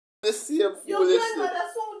the same foolishness. Your grandmother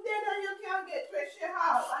so dead and you can't get where she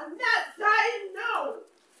have. And not dying now.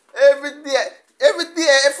 Every day, if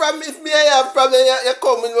me I have problem, you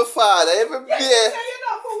come with my father. Every yes, day. Yes, you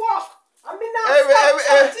know for what? I mean, now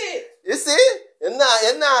you see? You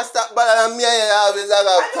not stop bothering me. You always have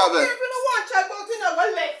a problem. I don't even watch about you know what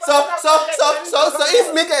leg. So if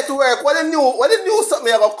me get to work, what the new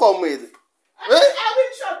something you gonna come with? I will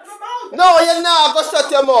shut my mouth. No, you're not gonna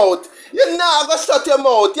shut your mouth. You're not gonna shut your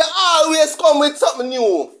mouth. You always come with something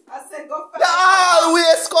new. I said go first. You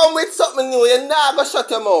always come with something new. You're not gonna shut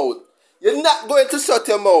your mouth. You're not going to shut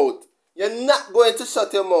your mouth. You're not going to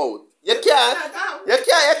shut your mouth. You can't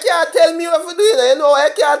tell me what to do. You know,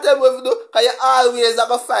 you can't tell me what to do. Because you always have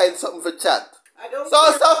to find something for chat. So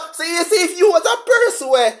you see, if you was a person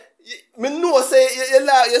where me know say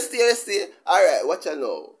you stay. Alright, what you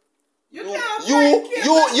know? You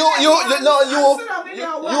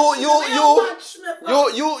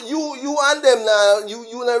and them now,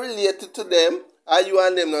 you not related to them, or you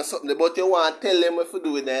and them not something, but you want to tell them what to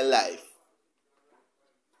do with their life.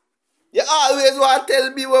 You always want to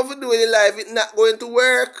tell me what to do with your life, it's not going to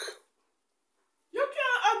work. You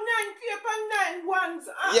can't have 9 cape and 9 ones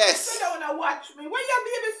and yes. sit down and watch me. When your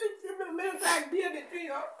baby sits in me look like baby to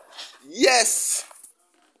you. Yes.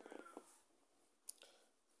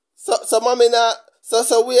 So mommy now,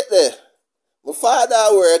 so wait there. My father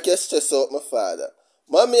at work, you stress out my father.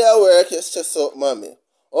 Mommy at work, you stress out mommy.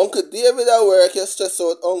 Uncle David at work, you stress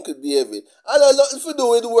out Uncle David. I don't nothing to do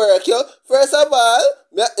with work, yo. First of all,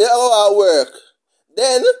 you go at work.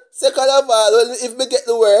 Then, second of all, if me get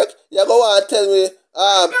to work, you go want to tell me, you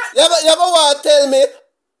go want to tell me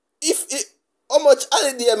if how much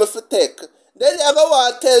holiday me for take. Then you go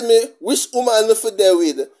want to tell me which woman me for there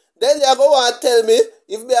with. Then you go want to tell me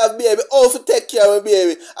if me have baby, how to take care of my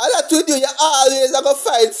baby. And that with you always go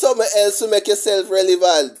find something else to make yourself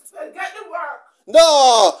relevant. Well, get to work.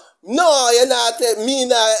 No, you're not me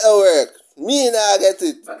not at work. Me not get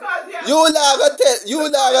it. Because you not gonna tell you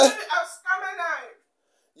not gonna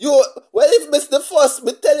you well if miss the first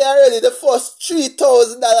me tell you already the first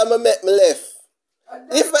 $3,000 I make me left.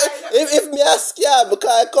 If me ask you because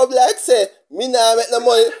I come like say me not make no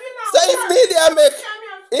money. So if me there make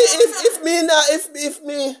if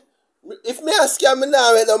me ask you me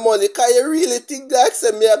not make no money, can you really think like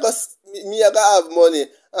say me I go have money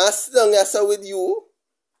and sit down here so with you?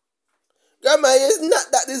 Grandma is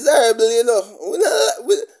not that desirable, you know. We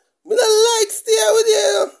don't like stay with you,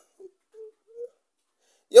 you know.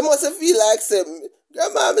 You must feel like say,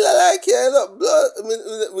 Grandma, me don't like you, you know. Blood,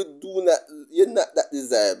 we do not, you're not that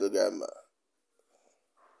desirable, Grandma.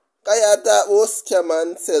 Because you talk about scam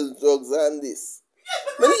and sell drugs and this.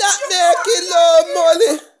 Me not making no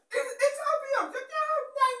money. It's obvious. You can't have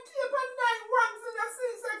 9 cape and 9 ones in your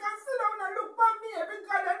face. I can sit down and look for me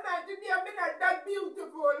because at night today I'm not that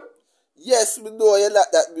beautiful. Yes, me know you're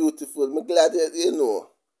not that beautiful. Me glad you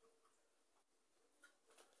know.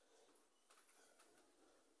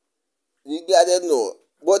 You glad you know.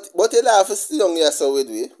 But you have to stay down here so with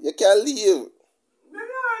me. You can't leave. You can't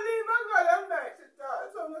leave and go and night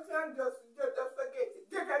so you can just forget it.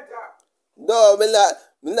 Get a job. No, me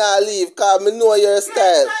not leave because me know your style.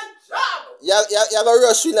 Get a job. You gonna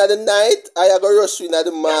rush in at the night or you gonna rush in at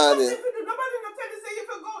the morning? Nobody not tell you say if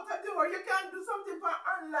you go to the door, you can't do something for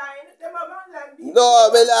online. Them have online business. No,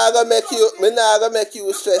 me not gonna make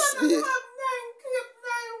you stress me.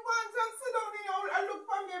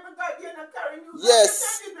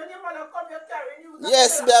 Yes.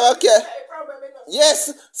 Yes, me have care.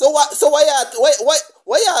 Yes. So why you stress?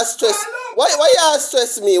 Why you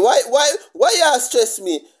stress me? Why you stress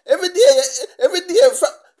me? Every day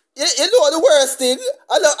you know the worst thing.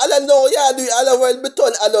 I don't know you do it. I don't want to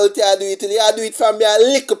turn adult you do it till you do it from me a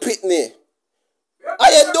little pitney.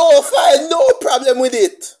 I don't find no problem with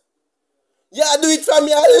it. You do it from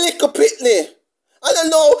me a little pitney. I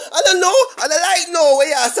don't like no way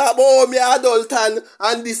you say about me adult and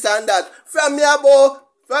this and that. From me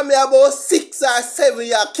about 6 or 7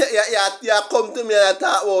 you come to me and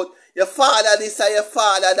talk about your father this and your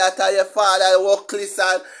father that and your father workless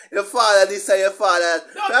and your father this and your father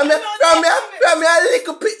that. From me a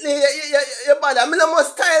little pitney your bother. Me no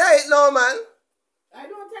must tired of it now, man. I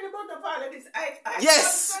don't tell you about the father this.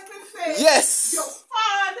 Yes. Your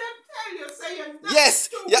father tell you say you're not. Yes.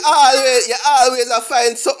 You always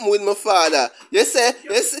find something with my father. You say.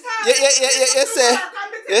 Just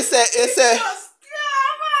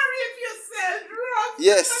yes.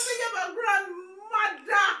 You have a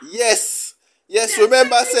grandmother. Yes.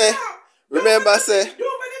 Remember say. Do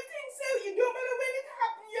many things say you do many when it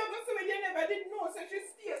happened. You go say you never did know. So she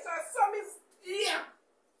stays. So some is here.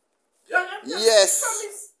 Yes.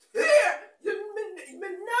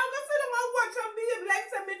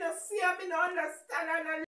 see, I don't understand. And